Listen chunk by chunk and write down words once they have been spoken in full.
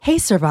Hey,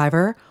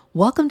 Survivor.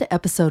 Welcome to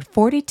episode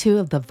 42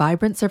 of the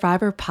Vibrant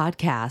Survivor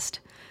podcast.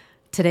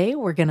 Today,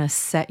 we're going to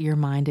set your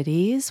mind at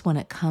ease when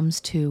it comes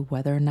to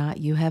whether or not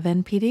you have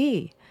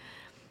NPD.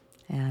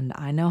 And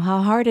I know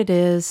how hard it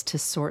is to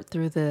sort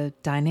through the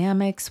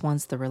dynamics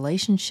once the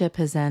relationship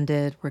has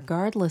ended,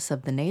 regardless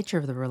of the nature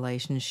of the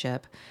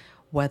relationship,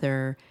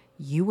 whether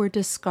you were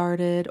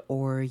discarded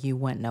or you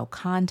went no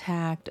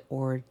contact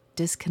or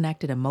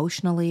disconnected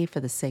emotionally for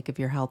the sake of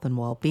your health and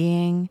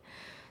well-being.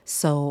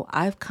 So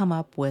I've come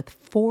up with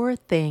 4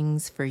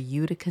 things for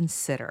you to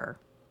consider.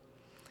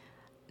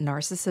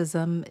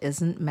 Narcissism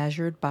isn't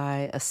measured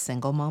by a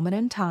single moment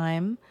in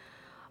time,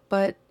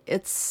 but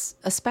it's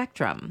a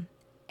spectrum,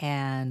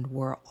 and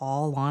we're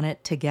all on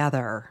it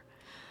together.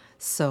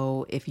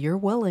 So if you're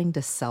willing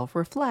to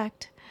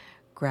self-reflect,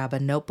 grab a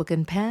notebook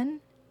and pen,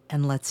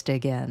 and let's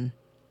dig in.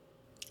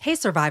 Hey,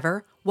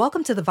 Survivor.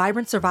 Welcome to the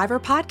Vibrant Survivor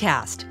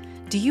podcast.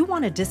 Do you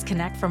want to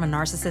disconnect from a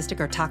narcissistic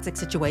or toxic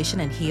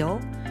situation and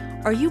heal?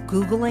 Are you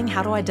Googling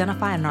how to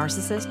identify a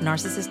narcissist,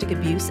 narcissistic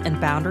abuse,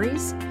 and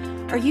boundaries?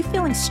 Are you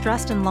feeling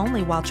stressed and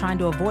lonely while trying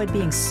to avoid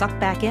being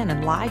sucked back in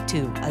and lied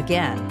to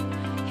again?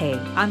 Hey,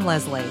 I'm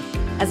Leslie.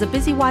 As a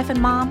busy wife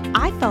and mom,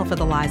 I fell for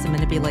the lies and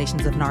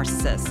manipulations of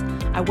narcissists.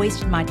 I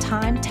wasted my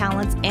time,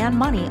 talents, and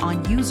money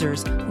on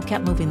users who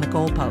kept moving the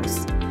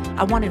goalposts.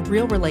 I wanted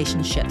real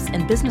relationships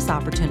and business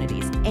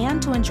opportunities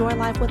and to enjoy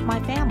life with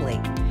my family.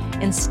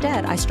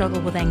 Instead, I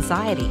struggled with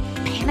anxiety,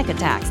 panic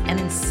attacks, and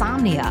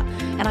insomnia,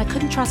 and I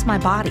couldn't trust my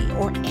body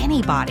or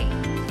anybody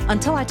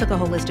until I took a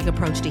holistic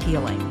approach to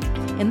healing.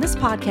 In this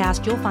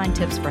podcast, you'll find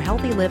tips for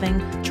healthy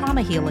living,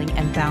 trauma healing,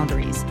 and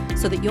boundaries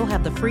so that you'll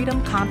have the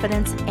freedom,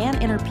 confidence,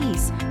 and inner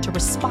peace to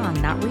respond,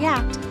 not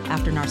react,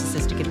 after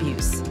narcissistic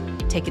abuse.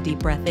 Take a deep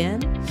breath in,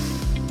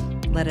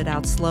 let it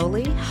out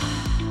slowly,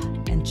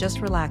 and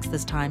just relax.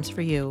 This time's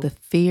for you. The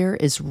fear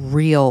is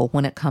real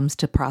when it comes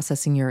to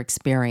processing your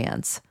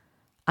experience.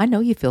 I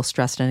know you feel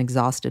stressed and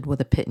exhausted with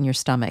a pit in your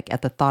stomach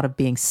at the thought of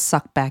being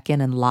sucked back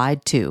in and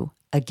lied to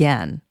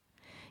again.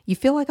 You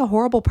feel like a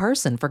horrible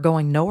person for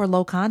going no or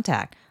low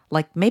contact,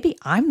 like maybe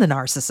I'm the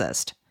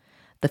narcissist.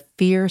 The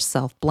fear,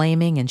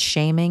 self-blaming, and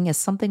shaming is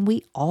something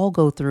we all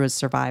go through as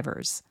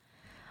survivors.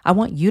 I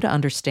want you to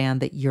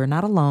understand that you're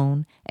not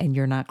alone and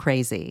you're not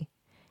crazy.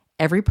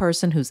 Every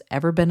person who's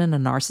ever been in a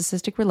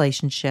narcissistic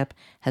relationship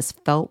has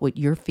felt what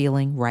you're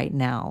feeling right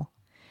now.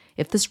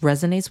 If this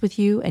resonates with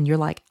you and you're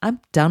like, I'm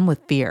done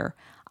with fear,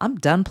 I'm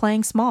done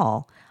playing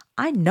small,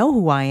 I know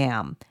who I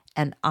am,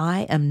 and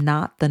I am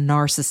not the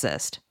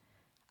narcissist,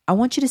 I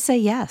want you to say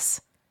yes.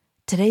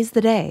 Today's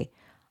the day.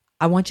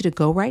 I want you to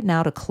go right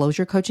now to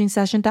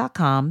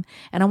closeyourcoachingsession.com,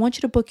 and I want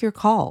you to book your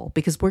call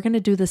because we're going to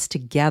do this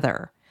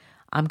together.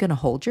 I'm going to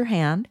hold your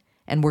hand,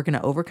 and we're going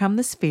to overcome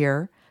this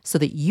fear so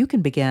that you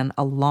can begin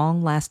a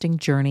long-lasting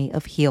journey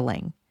of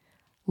healing.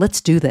 Let's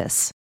do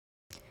this.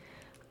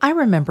 I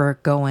remember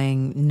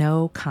going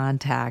no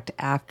contact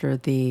after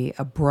the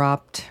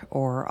abrupt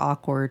or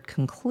awkward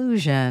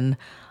conclusion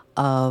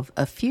of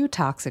a few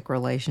toxic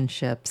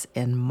relationships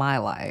in my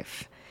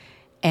life.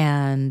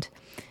 And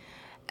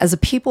as a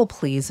people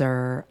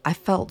pleaser, I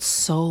felt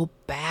so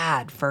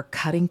bad for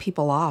cutting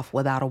people off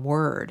without a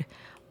word,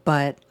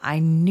 but I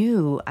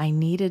knew I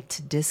needed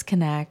to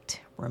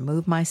disconnect,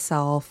 remove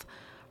myself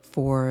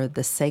for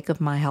the sake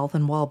of my health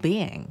and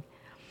well-being.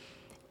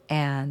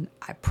 And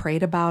I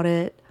prayed about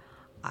it.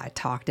 I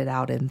talked it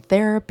out in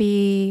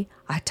therapy.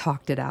 I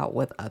talked it out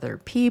with other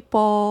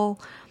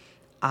people.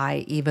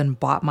 I even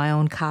bought my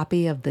own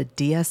copy of the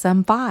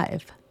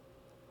DSM-5.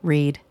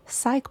 Read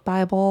Psych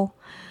Bible.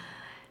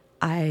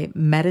 I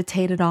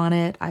meditated on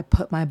it. I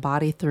put my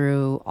body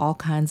through all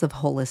kinds of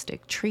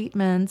holistic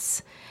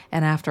treatments.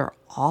 And after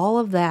all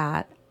of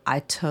that,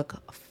 I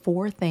took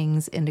 4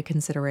 things into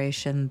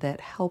consideration that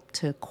helped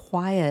to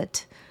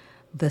quiet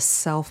the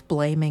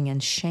self-blaming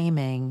and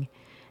shaming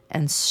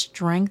and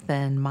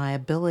strengthen my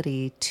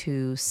ability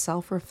to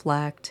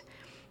self-reflect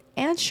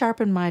and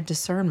sharpen my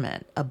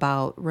discernment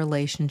about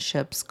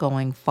relationships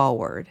going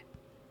forward.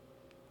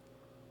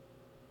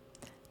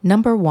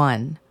 Number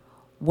 1,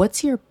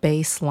 what's your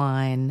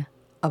baseline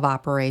of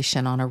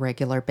operation on a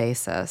regular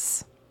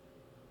basis?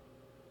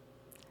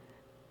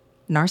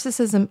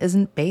 Narcissism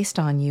isn't based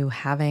on you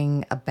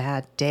having a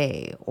bad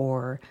day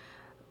or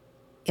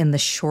in the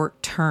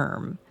short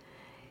term.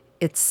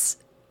 It's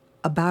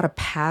about a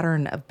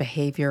pattern of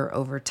behavior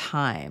over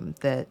time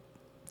that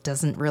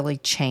doesn't really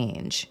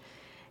change.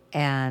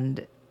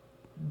 And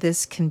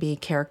this can be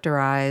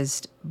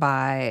characterized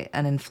by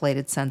an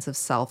inflated sense of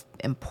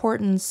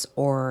self-importance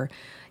or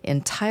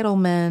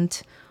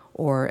entitlement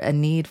or a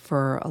need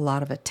for a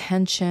lot of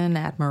attention,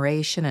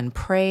 admiration, and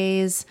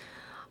praise,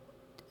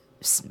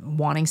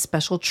 wanting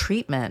special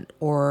treatment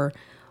or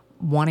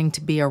wanting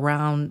to be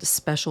around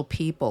special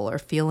people or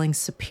feeling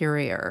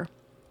superior.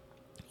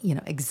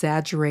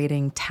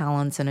 Exaggerating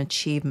talents and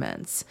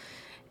achievements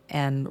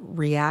and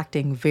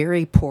reacting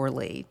very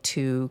poorly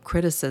to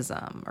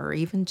criticism or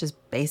even just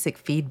basic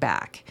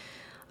feedback,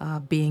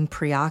 being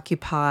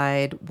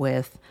preoccupied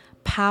with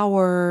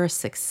power,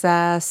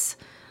 success,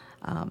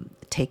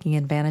 taking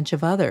advantage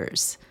of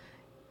others,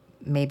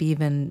 maybe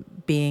even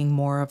being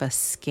more of a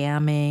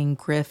scamming,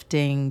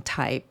 grifting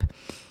type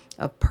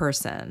of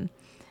person.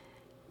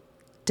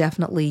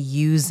 Definitely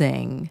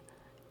using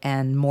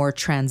and more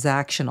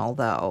transactional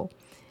though,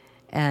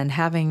 and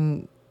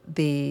having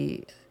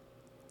the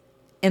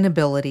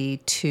inability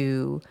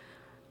to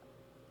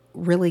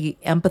really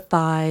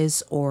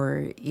empathize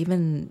or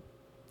even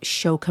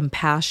show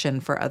compassion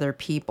for other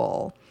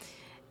people,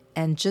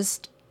 and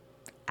just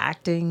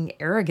acting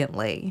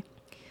arrogantly.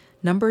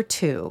 Number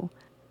 2,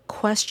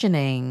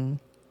 questioning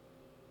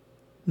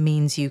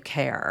means you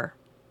care.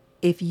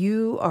 If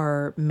you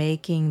are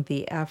making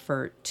the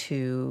effort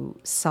to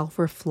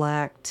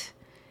self-reflect,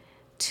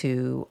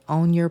 to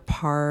own your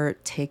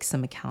part, take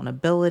some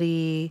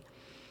accountability,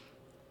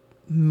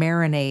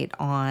 marinate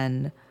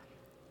on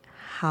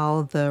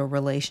how the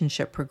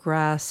relationship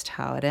progressed,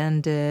 how it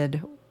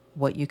ended,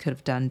 what you could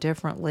have done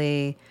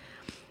differently,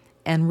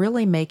 and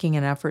really making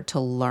an effort to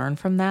learn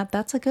from that,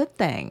 that's a good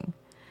thing.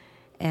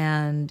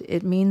 And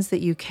it means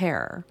that you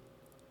care.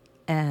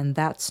 And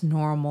that's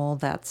normal,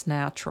 that's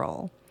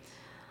natural.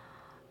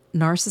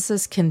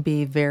 Narcissists can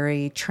be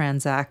very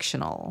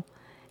transactional,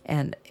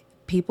 and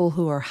people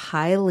who are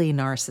highly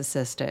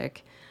narcissistic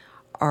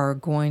are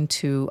going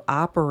to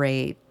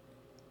operate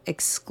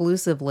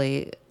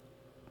exclusively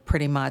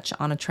pretty much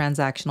on a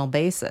transactional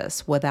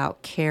basis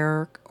without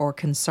care or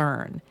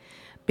concern,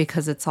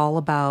 because it's all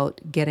about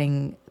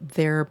getting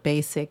their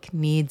basic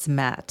needs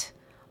met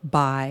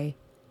by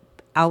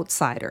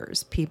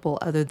outsiders, people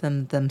other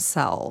than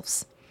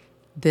themselves.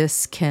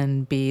 This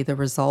can be the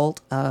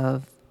result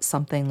of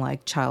something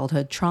like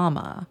childhood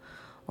trauma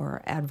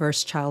or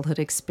adverse childhood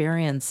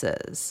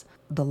experiences,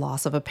 the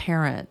loss of a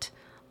parent,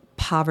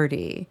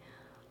 poverty,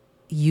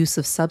 use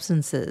of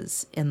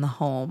substances in the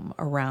home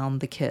around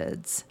the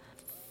kids,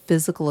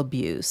 physical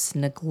abuse,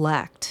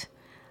 neglect.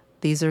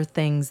 These are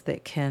things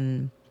that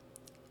can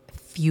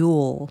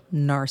fuel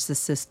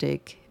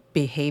narcissistic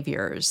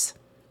behaviors.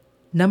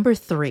 Number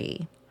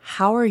 3,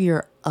 how are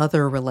your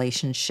other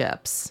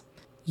relationships?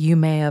 You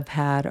may have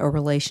had a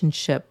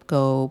relationship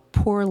go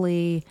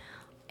poorly,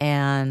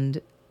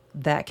 and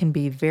that can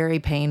be very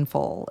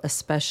painful,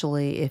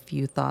 especially if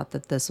you thought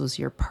that this was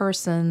your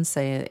person,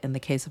 say in the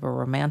case of a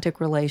romantic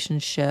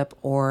relationship,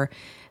 or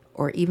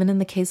even in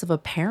the case of a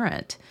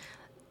parent,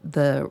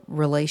 the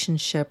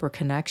relationship or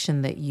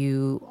connection that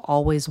you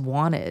always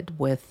wanted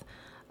with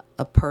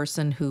a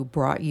person who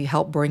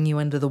helped bring you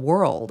into the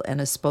world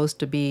and is supposed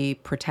to be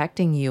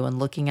protecting you and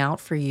looking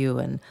out for you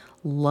and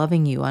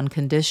loving you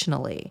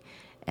unconditionally,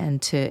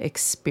 and to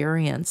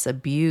experience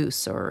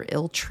abuse or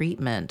ill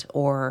treatment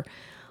or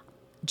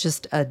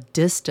just a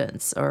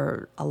distance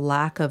or a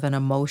lack of an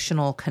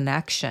emotional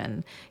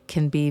connection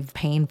can be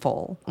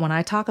painful. When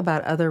I talk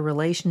about other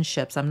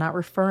relationships, I'm not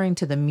referring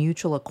to the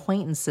mutual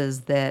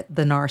acquaintances that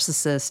the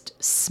narcissist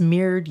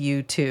smeared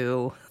you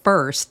to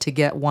first to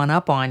get one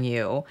up on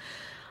you.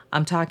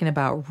 I'm talking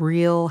about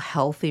real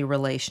healthy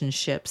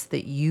relationships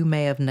that you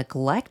may have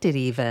neglected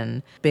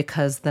even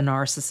because the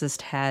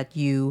narcissist had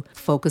you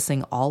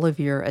focusing all of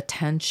your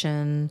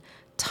attention,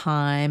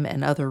 time,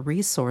 and other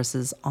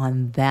resources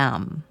on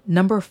them.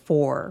 Number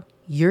 4,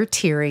 you're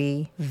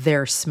teary,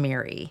 they're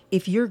smeary.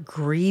 If you're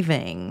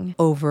grieving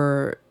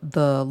over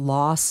the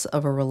loss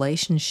of a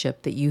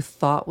relationship that you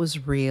thought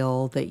was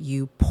real, that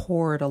you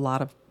poured a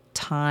lot of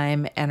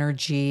time,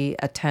 energy,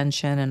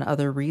 attention, and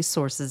other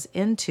resources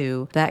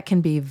into, that can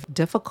be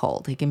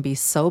difficult. It can be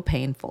so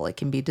painful. It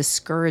can be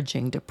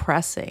discouraging,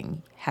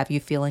 depressing, have you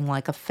feeling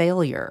like a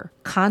failure.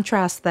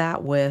 Contrast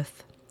that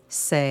with,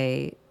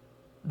 say,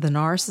 the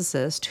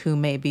narcissist, who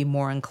may be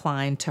more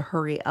inclined to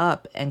hurry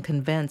up and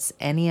convince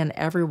any and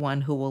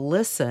everyone who will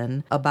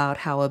listen about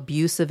how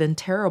abusive and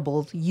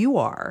terrible you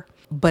are.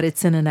 But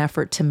it's in an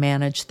effort to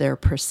manage their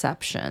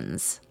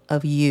perceptions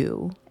of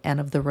you and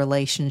of the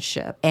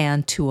relationship,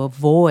 and to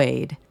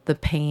avoid the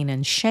pain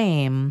and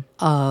shame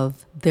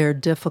of their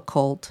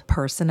difficult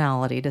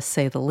personality, to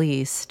say the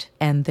least,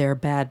 and their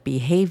bad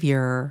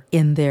behavior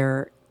in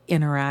their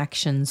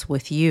interactions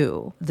with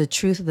you. The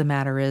truth of the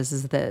matter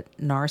is that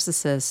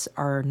narcissists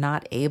are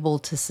not able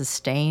to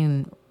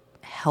sustain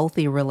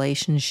healthy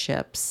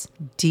relationships,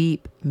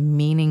 deep,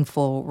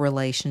 meaningful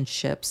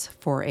relationships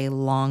for a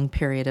long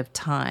period of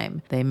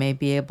time. They may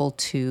be able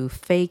to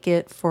fake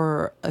it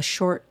for a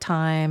short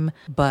time,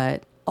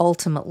 but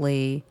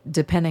ultimately,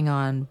 depending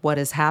on what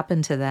has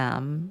happened to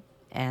them,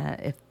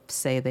 if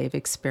say they've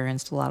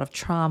experienced a lot of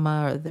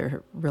trauma, or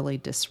they're really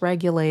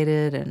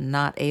dysregulated and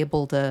not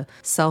able to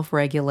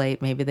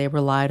self-regulate, maybe they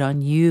relied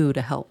on you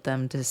to help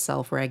them to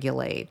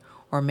self-regulate,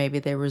 or maybe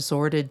they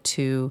resorted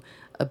to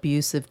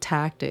abusive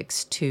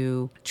tactics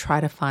to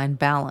try to find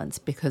balance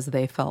because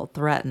they felt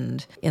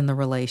threatened in the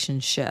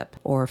relationship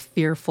or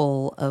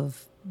fearful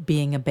of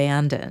being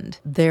abandoned.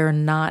 They're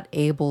not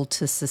able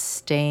to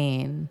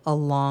sustain a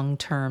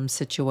long-term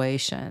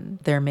situation.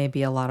 There may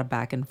be a lot of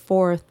back and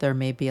forth. There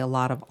may be a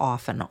lot of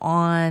off and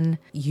on.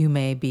 You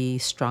may be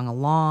strung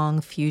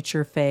along,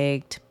 future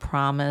faked,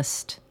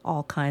 promised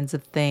all kinds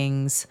of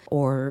things,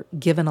 or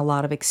given a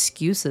lot of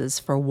excuses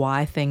for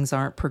why things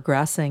aren't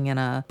progressing in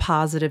a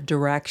positive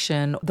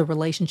direction. The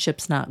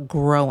relationship's not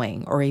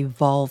growing or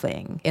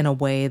evolving in a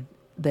way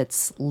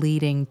that's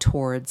leading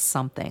towards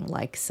something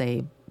like,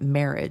 say,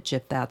 marriage,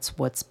 if that's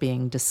what's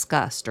being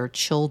discussed, or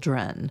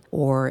children,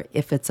 or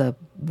if it's a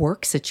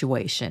work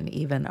situation,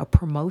 even a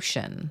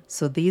promotion.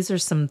 So these are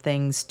some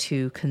things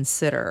to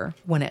consider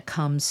when it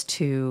comes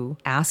to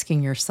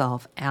asking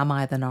yourself, am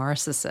I the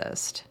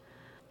narcissist?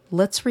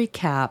 Let's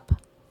recap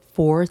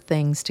 4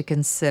 things to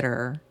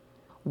consider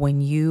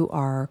when you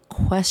are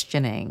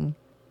questioning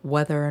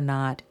whether or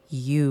not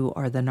you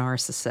are the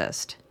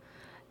narcissist.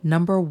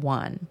 Number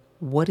 1,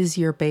 what is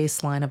your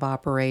baseline of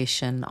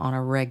operation on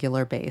a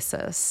regular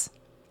basis?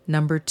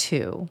 Number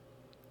 2,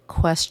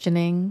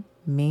 questioning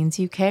means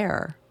you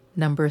care.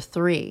 Number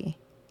 3,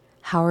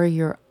 how are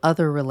your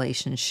other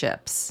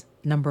relationships?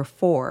 Number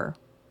 4,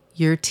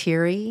 you're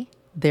teary,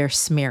 they're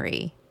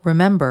smeary.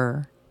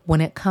 Remember,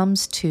 when it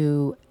comes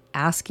to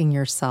asking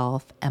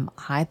yourself, am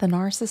I the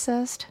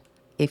narcissist?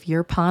 If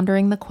you're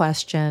pondering the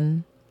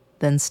question,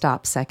 then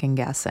stop second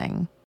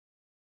guessing.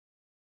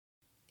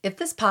 If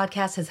this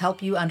podcast has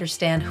helped you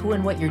understand who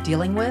and what you're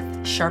dealing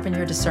with, sharpen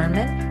your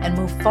discernment, and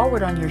move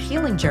forward on your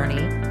healing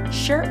journey,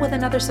 share it with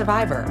another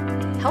survivor.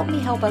 Help me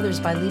help others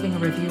by leaving a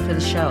review for the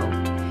show.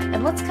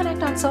 And let's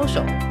connect on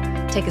social.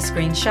 Take a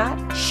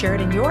screenshot, share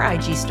it in your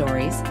IG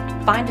stories,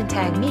 find and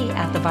tag me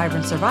at The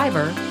Vibrant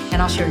Survivor,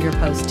 and I'll share your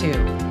post too.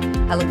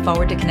 I look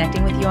forward to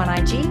connecting with you on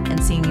IG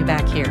and seeing you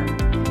back here.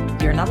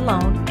 You're not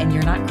alone and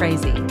you're not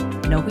crazy.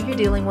 Know who you're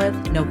dealing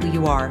with, know who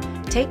you are.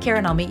 Take care,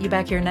 and I'll meet you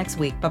back here next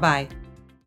week. Bye-bye.